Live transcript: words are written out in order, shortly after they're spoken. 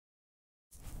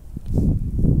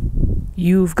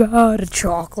You've got a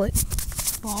chocolate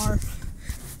bar.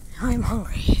 I'm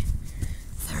hungry.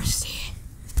 Thirsty.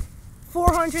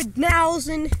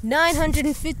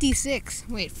 400,956.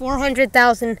 Wait,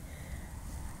 400,000.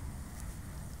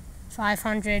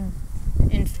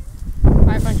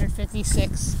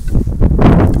 556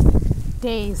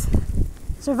 days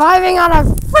surviving on a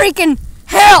freaking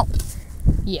hill.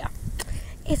 Yeah,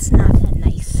 it's not that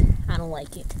nice. I don't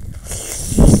like it.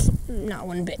 Not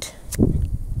one bit.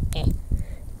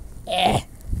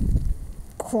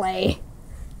 Clay.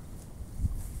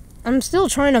 I'm still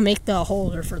trying to make the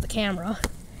holder for the camera,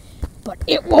 but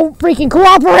it won't freaking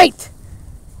cooperate.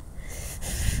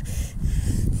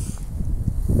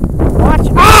 Watch.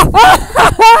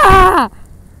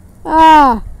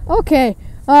 Okay.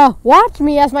 Watch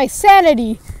me as my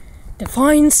sanity,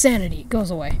 divine sanity, goes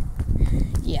away.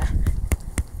 Yeah.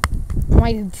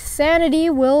 My sanity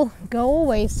will go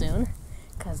away soon,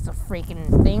 because the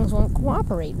freaking things won't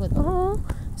cooperate with,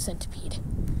 centipede.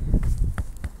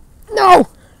 No!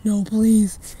 No,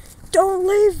 please. Don't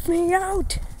leave me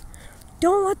out.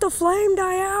 Don't let the flame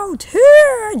die out.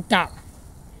 Here! Die.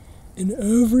 And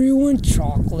everyone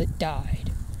chocolate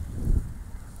died.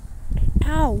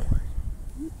 Ow.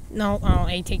 No,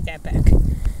 I take that back.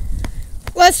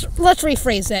 Let's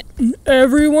rephrase that. And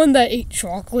everyone that ate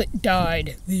chocolate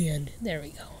died. The end. There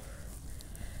we go.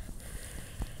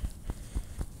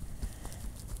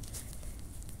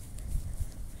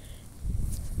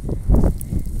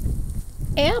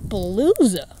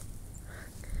 Appaloosa.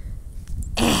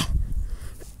 Okay.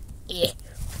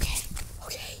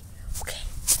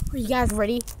 Are you guys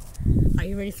ready? Are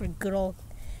you ready for good old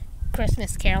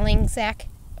Christmas caroling, Zach?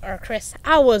 Or Chris?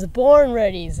 I was born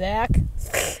ready, Zach.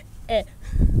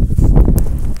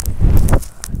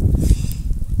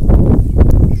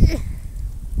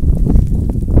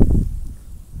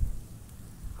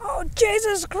 Oh,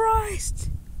 Jesus Christ!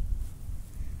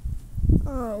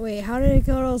 Oh, wait, how did it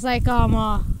go? It was like,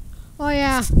 oh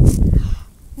yeah.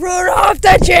 Rudolph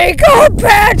the Jacob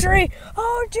Pantry!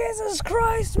 Oh, Jesus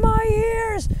Christ, my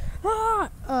ears!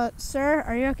 Sir,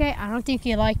 are you okay? I don't think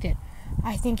he liked it.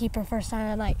 I think he prefers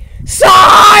Silent Night.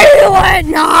 Silent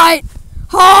Night!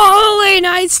 Holy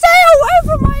Night! Stay away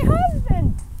from my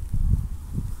husband!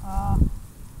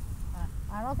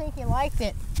 I don't think he liked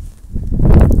it.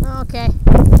 Okay.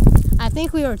 I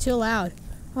think we were too loud.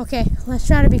 Okay, let's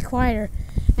try to be quieter.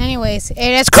 Anyways, it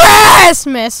is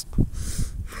Christmas!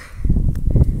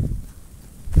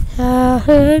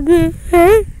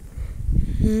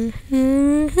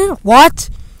 What?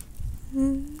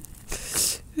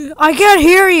 I can't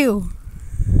hear you.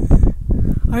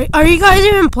 Are you guys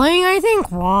even playing anything?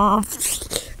 No.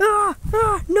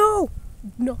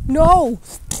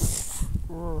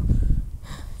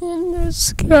 In the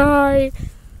sky.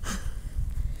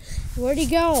 Where'd he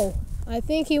go? I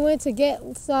think he went to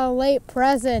get some late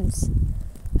presents.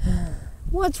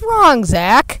 What's wrong,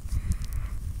 Zach?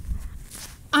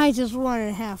 I just wanted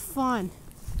to have fun.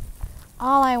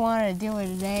 All I wanted to do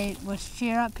today was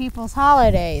cheer up people's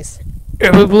holidays.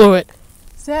 And we blew it.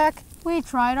 Zach, we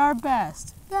tried our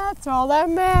best. That's all that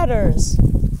matters.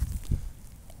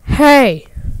 Hey.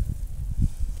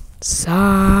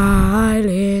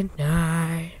 Silent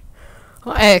Night.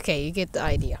 Okay, you get the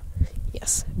idea.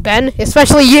 Yes. Ben,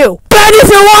 especially you. Ben, if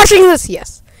you're watching this,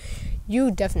 yes. You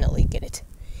definitely get it.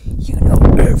 You know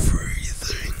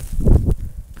everything.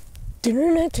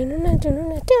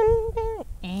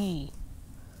 Hey.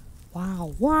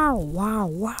 Wow.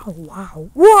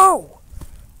 Whoa!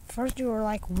 First you were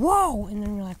like, whoa! And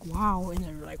then you're like, wow! And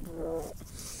then you're like, whoa.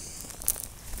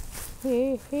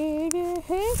 In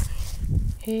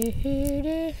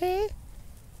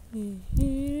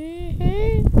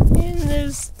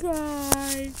the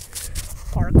sky.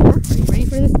 Parkour, are you ready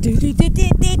for this?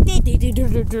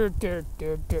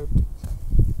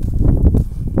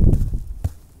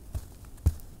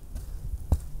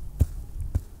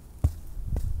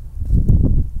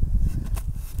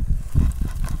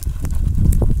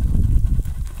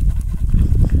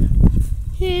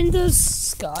 In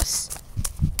disguise.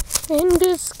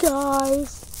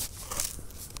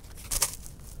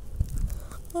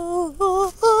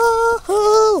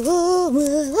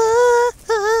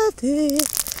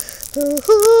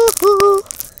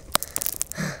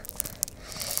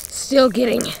 Still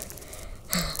getting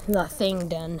the thing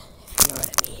done, if you know what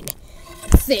I mean.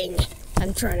 The thing.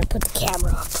 I'm trying to put the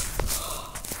camera up.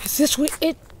 Is this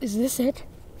it? Is this it?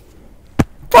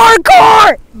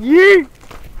 Parkour! Yeet!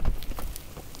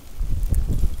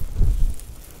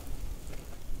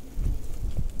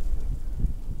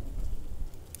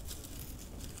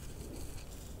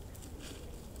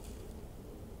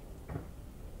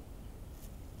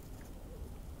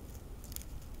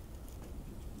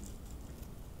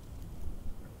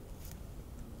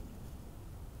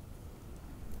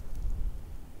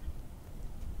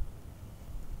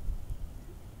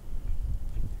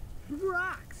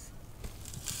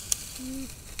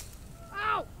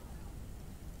 Ow!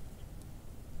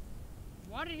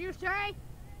 What did you say?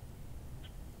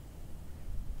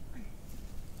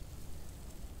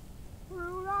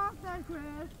 Rudolph the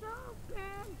crystal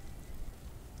pin.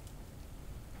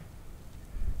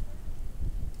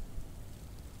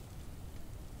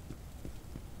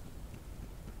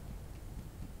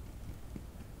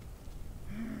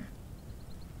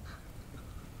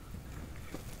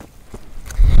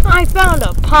 I found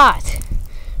a pot.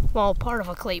 Well, part of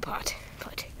a clay pot,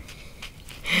 but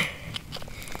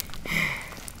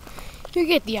you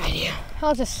get the idea.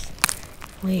 I'll just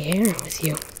lay here with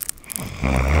you.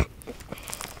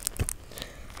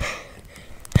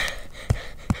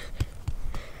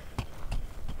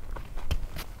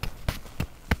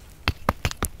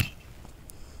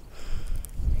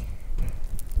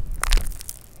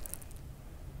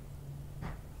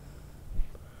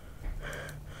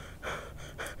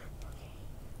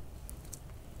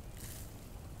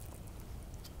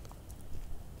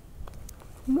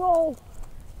 No!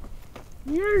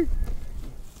 You!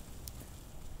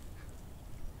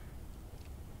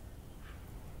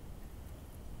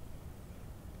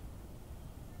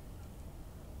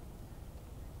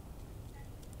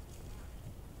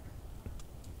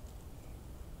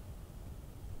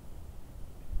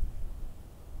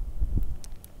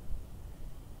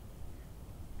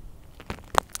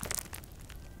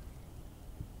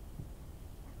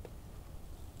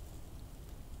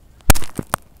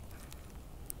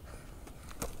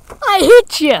 I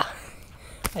hit you!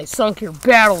 I sunk your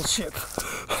battleship.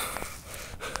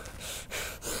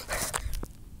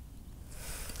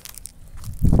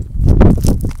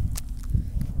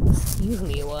 Excuse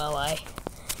me while I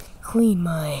clean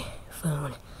my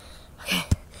phone. Okay.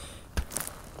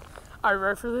 Are you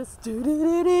ready for this?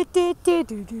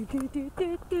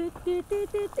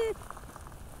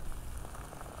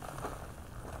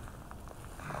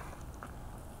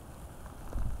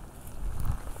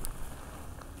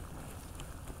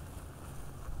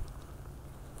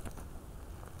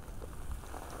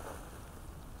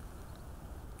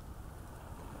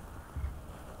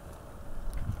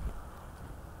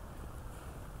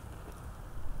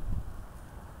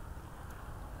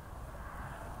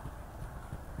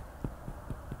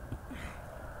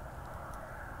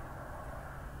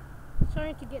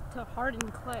 Trying to get to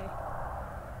hardened clay.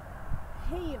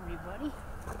 Hey everybody.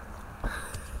 There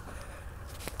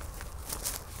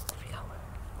we go.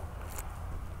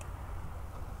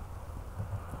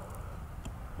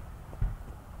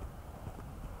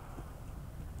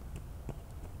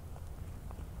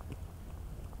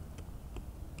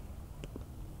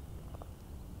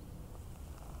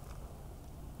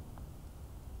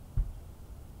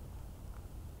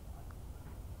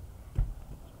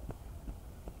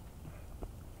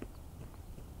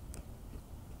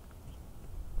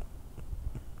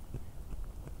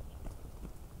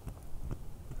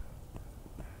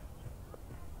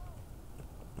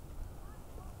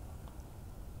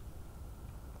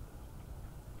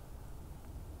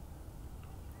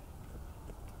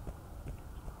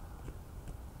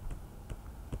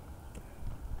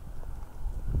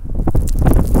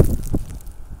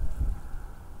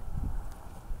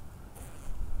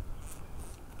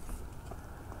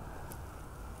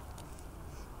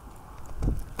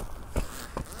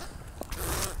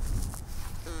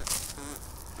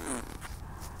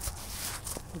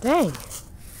 Dang,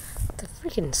 the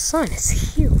freaking sun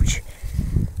is huge.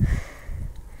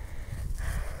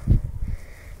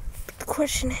 But the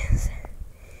question is,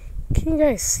 can you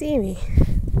guys see me?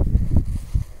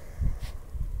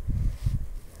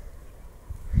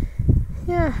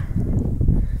 Yeah,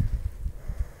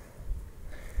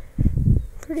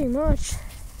 pretty much.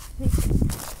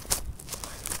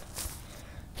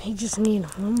 I just need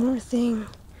one more thing.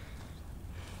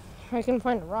 I can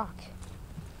find a rock.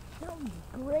 That would be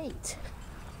great.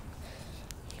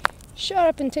 Shut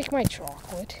up and take my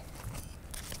chocolate.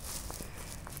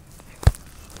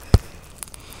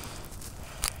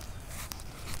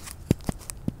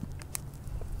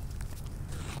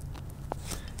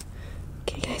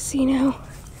 Can you guys see now?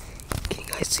 Can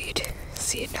you guys see it?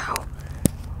 See it now?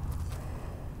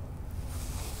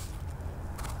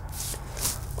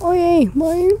 Oh yay,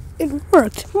 it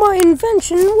worked. My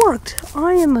invention worked.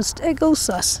 I am a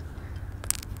Stegosus.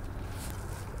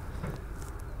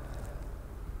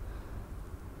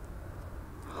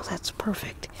 Oh, that's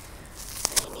perfect.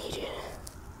 I need it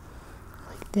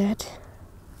like that.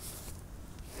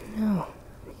 No,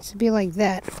 it needs to be like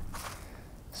that.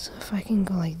 So if I can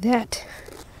go like that,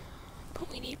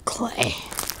 but we need clay.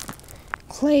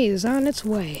 Clay is on its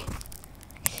way.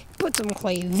 Put some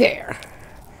clay there.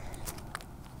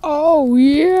 Oh,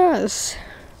 yes.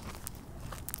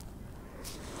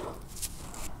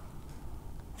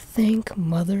 Thank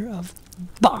mother of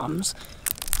bombs.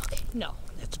 Okay, no,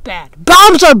 that's bad.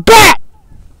 Bombs are bad!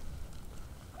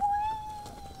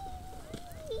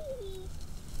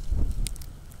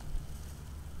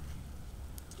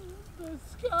 The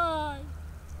sky.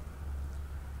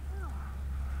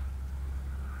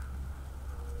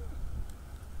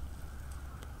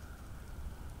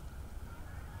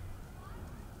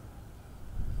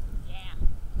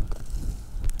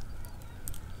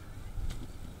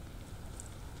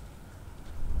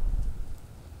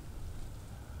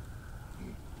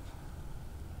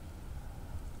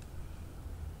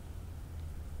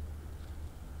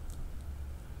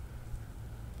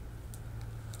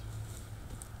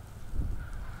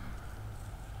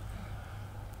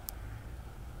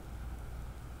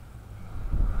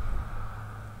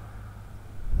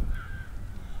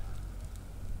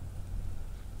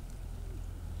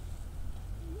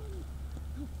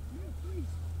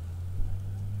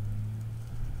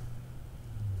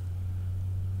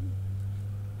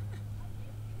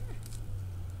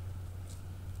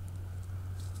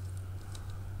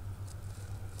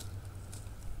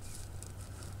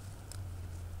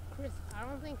 Chris, I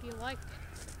don't think you liked it.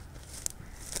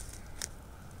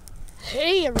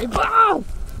 Hey, everybody! Oh!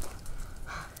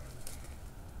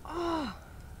 Oh.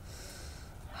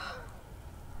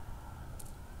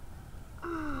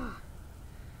 Oh.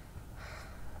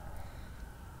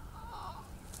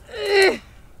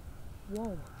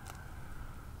 Whoa.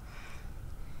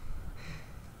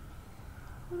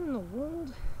 What in the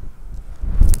world?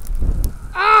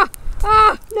 Ah!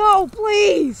 Ah! No,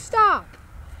 please! Stop!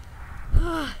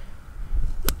 Ah.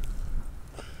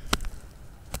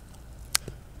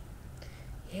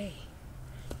 Yay.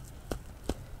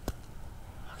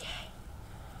 Okay.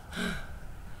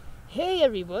 Hey,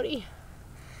 everybody.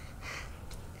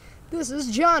 This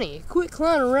is Johnny. Quit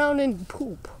clowning around and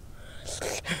poop.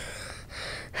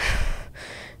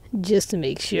 Just to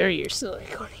make sure you're still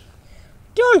recording.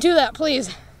 Don't do that,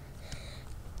 please.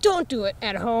 Don't do it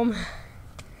at home.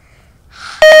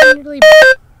 I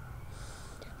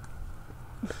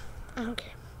don't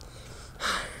care.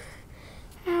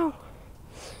 Ow.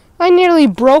 I nearly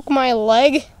broke my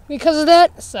leg because of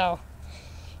that, so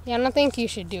yeah, I don't think you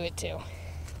should do it too.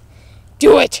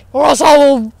 Do it, or else I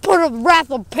will put a wrath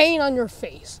of pain on your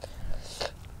face.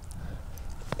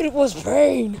 It was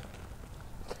pain.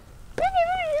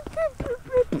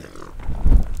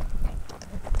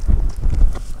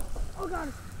 Oh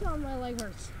God, my leg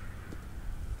hurts.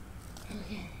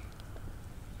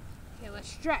 Okay, let's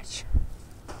stretch.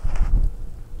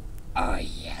 Oh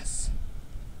yes.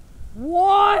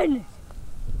 1,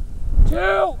 2.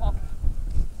 Okay.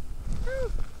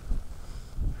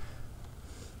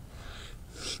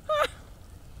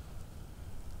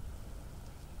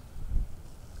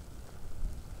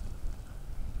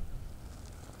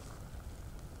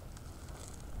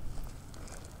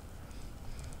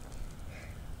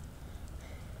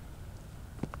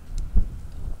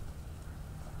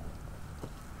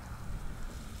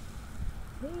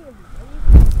 Hey everybody,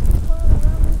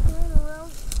 turn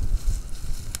around.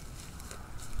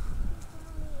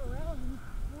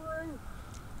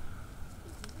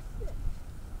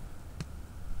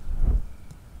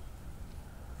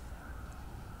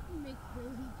 Make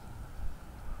crazy.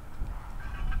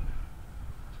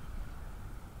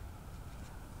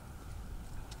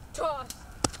 Toss.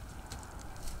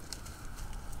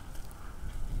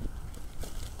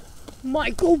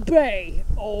 Michael Bay.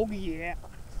 Oh yeah.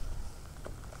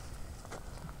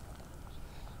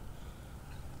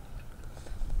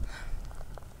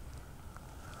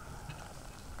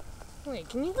 Wait,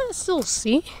 can you guys still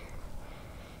see?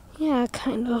 Yeah,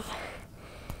 kind of.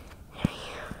 There you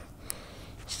go.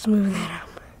 Just move that up.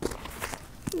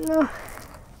 No. A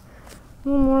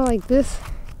little more like this.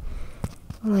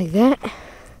 Like that.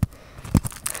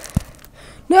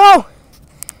 No!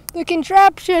 The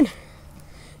contraption!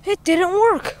 It didn't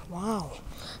work! Wow.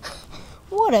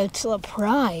 What a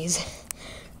surprise.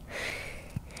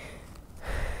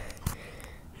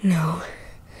 No.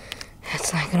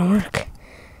 That's not gonna work.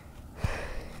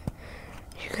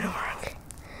 You're gonna work.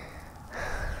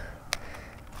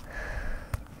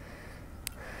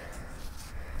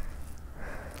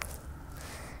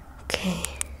 Okay.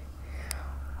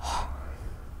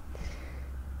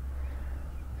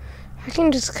 I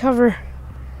can just cover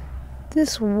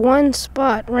this one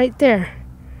spot right there.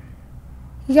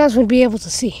 You guys would be able to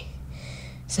see.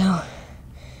 So,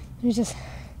 there's just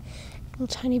a little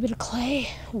tiny bit of clay.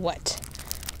 What?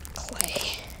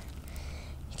 Clay.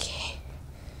 Okay.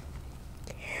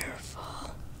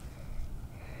 Careful.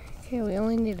 Okay, we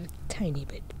only need a tiny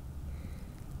bit.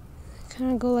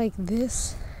 Kind of go like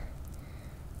this.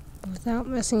 without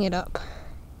messing it up.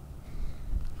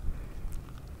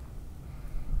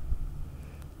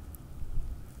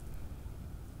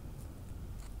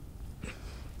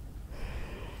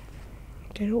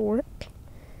 Did it work?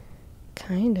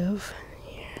 Kind of.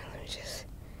 Here, let me just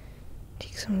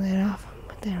take some of that off and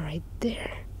put that right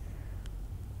there.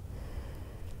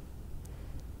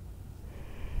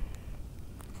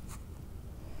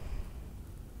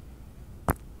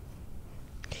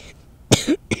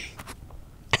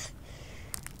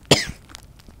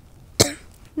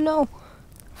 No.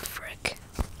 Frick.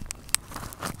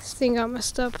 This thing got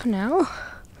messed up now.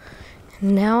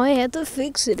 And now I had to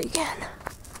fix it again.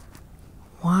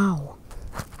 Wow.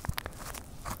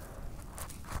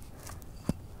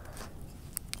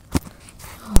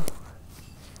 Oh.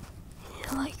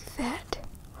 You like that?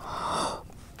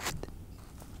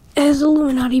 Has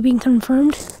Illuminati been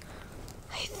confirmed?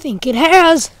 I think it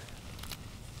has.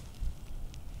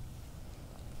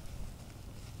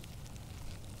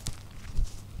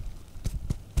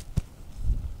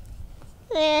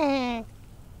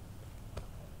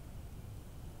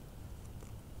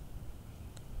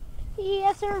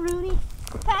 Yes, sir, Rooney.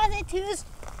 Positives.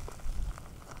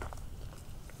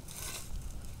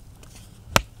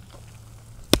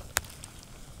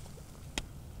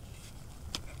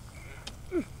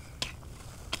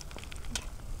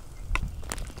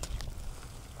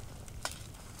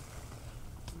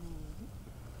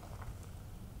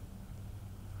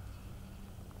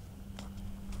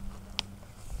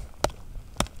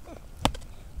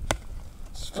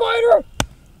 Spider!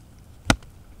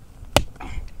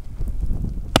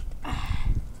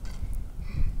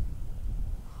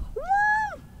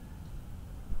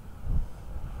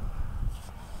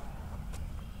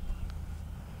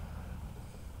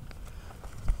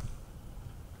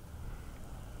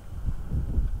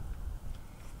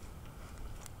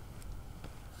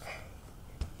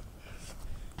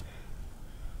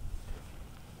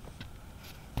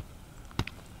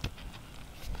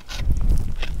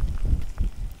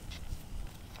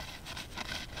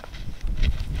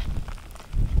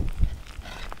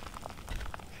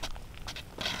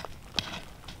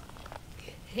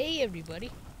 Hey,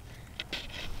 everybody.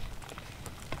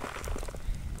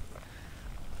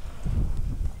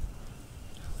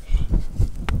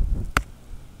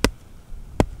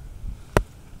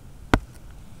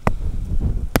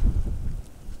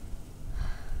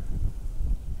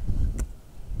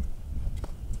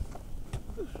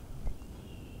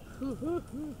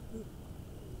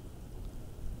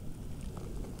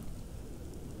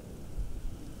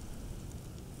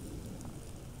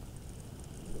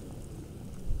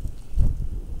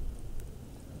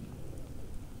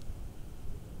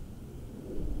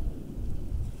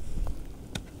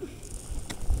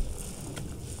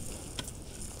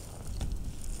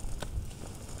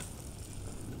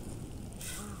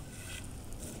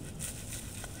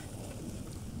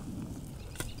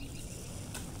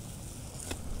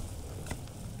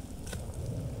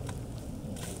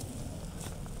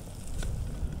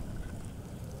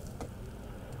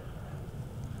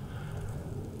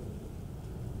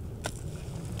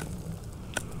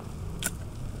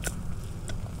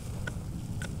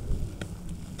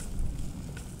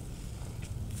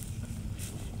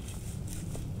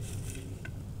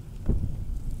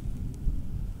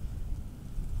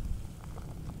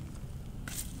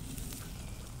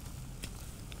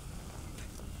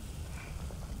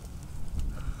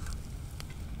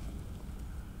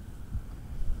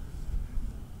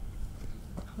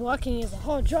 Walking is a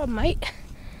hard job, mate.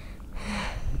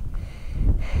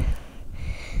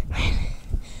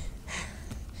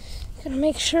 Gotta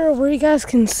make sure where you guys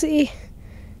can see.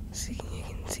 See, you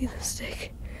can see the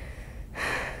stick.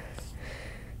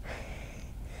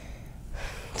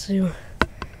 So,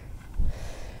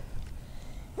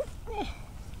 I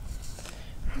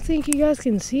don't think you guys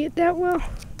can see it that well.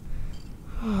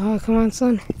 Oh, come on,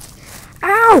 son.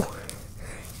 Ow!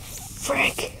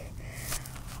 Frick.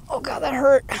 Oh god, that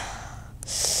hurt.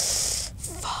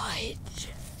 Fudge.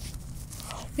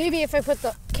 Maybe if I put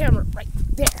the camera right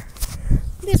there,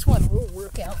 this one will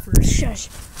work out for shush.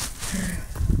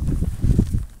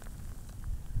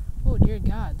 Oh dear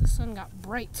god, the sun got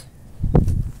bright.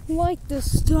 Like the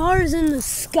stars in the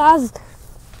skies.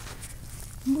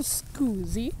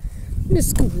 Muscoozy.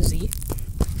 Muscoozy.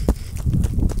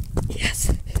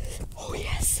 Yes. Oh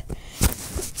yes.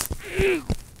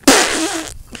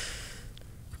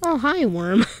 Oh, hi,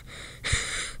 worm.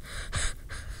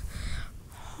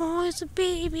 Oh, it's a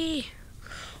baby.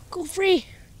 Go free.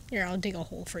 Here, I'll dig a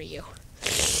hole for you.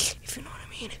 If you know what I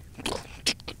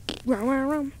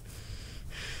mean.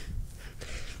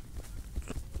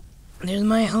 There's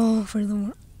my hole for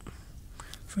the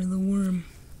for the worm.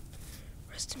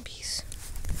 Rest in peace.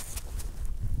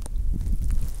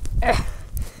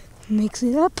 Mix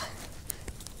it up.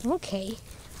 Okay.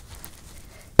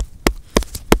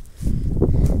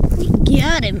 We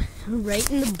got him. Right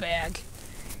in the bag.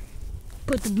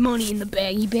 Put the money in the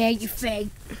baggy bag, you fag.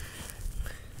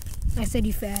 I said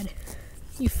you fad.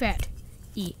 You fat.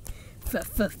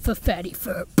 Fatty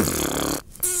fur.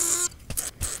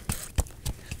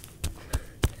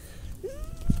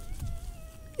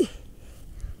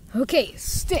 Okay,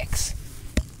 sticks.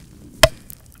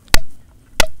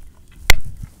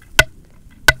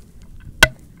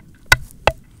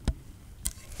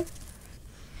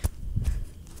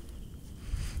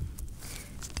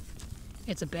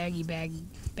 It's a baggy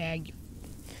bag.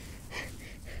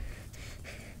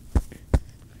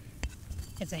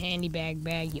 It's a handy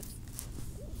bag, you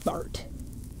fart.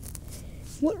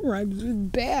 What rhymes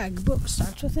with bag? Book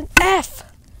starts with an F.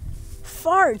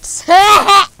 Farts.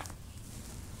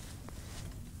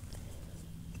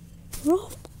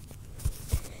 Oh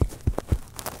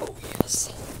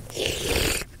yes.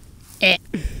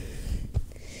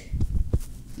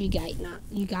 You guys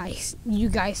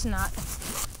not.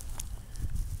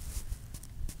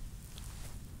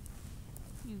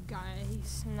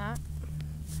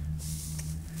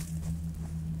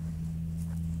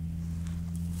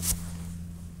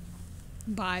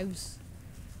 Vibes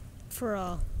for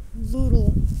a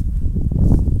little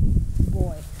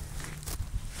boy.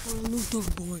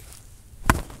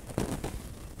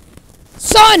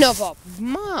 Son of a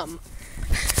mom.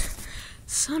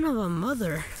 Son of a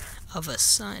mother of a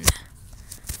son.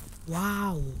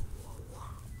 Wow.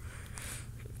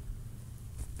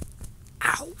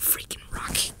 Ow, freaking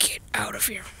Rocky, get out of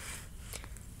here.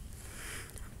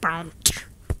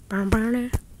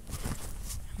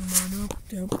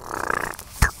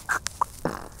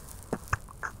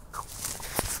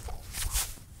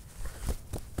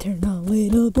 Turn a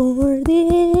little more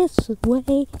this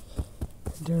way.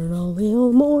 Turn a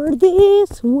little more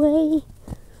this way.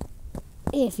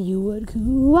 If you would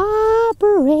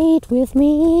cooperate with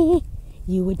me,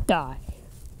 you would die.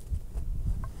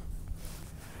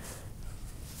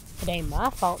 It ain't my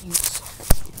fault you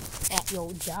at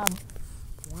your job.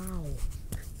 Wow.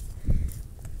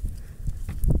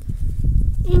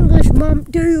 English, Mom,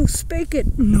 do you speak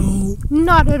it? No,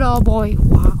 not at all, boy.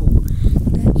 Wow.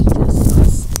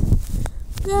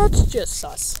 That's just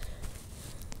sus.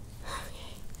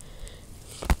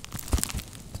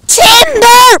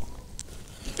 Tinder!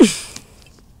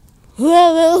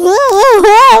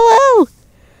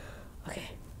 Okay.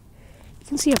 You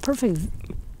can see a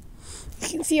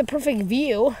perfect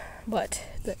view, but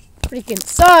the freaking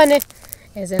sun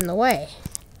is in the way.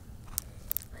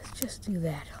 Let's just do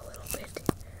that a little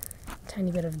bit.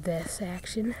 Tiny bit of this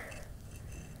action.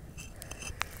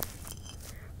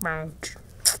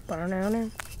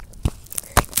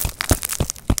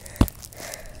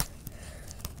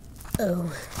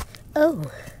 Oh.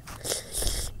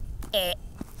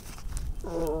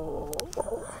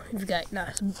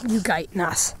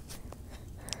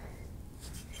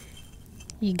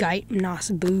 You got nos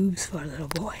boobs for a little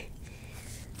boy.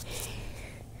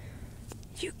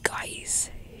 You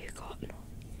guys, got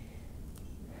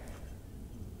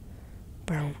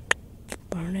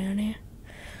burn down there.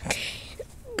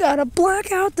 Gotta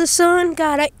black out the sun,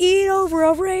 gotta eat over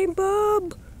a rainbow.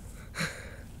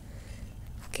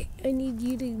 Okay, I need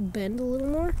you to bend a little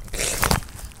more.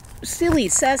 Silly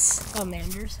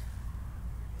salamanders.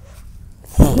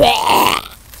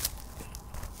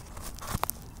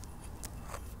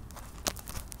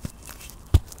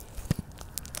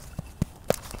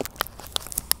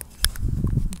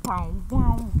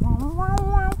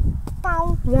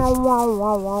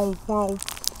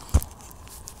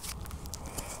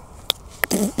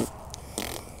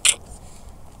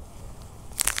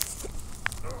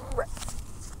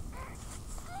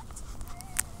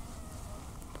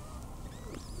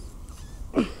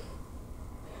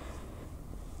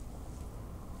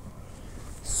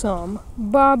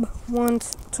 Bob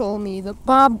once told me that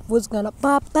Bob was gonna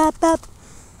bop.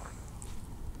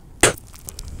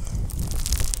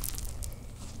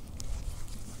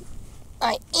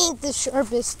 I ain't the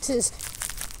sharpest to...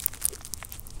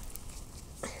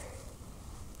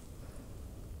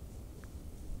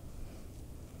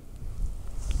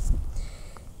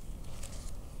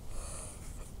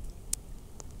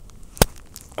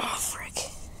 Oh,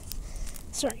 frick.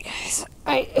 Sorry, guys.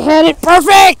 I had it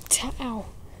perfect! Ow.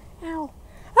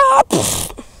 Ah,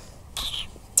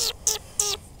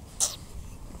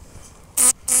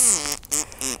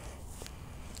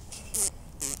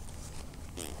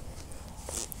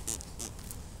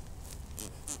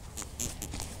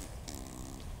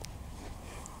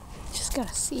 just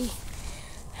gotta see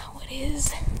how it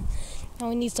is. Now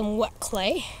we need some wet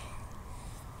clay.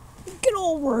 Get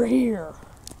over here.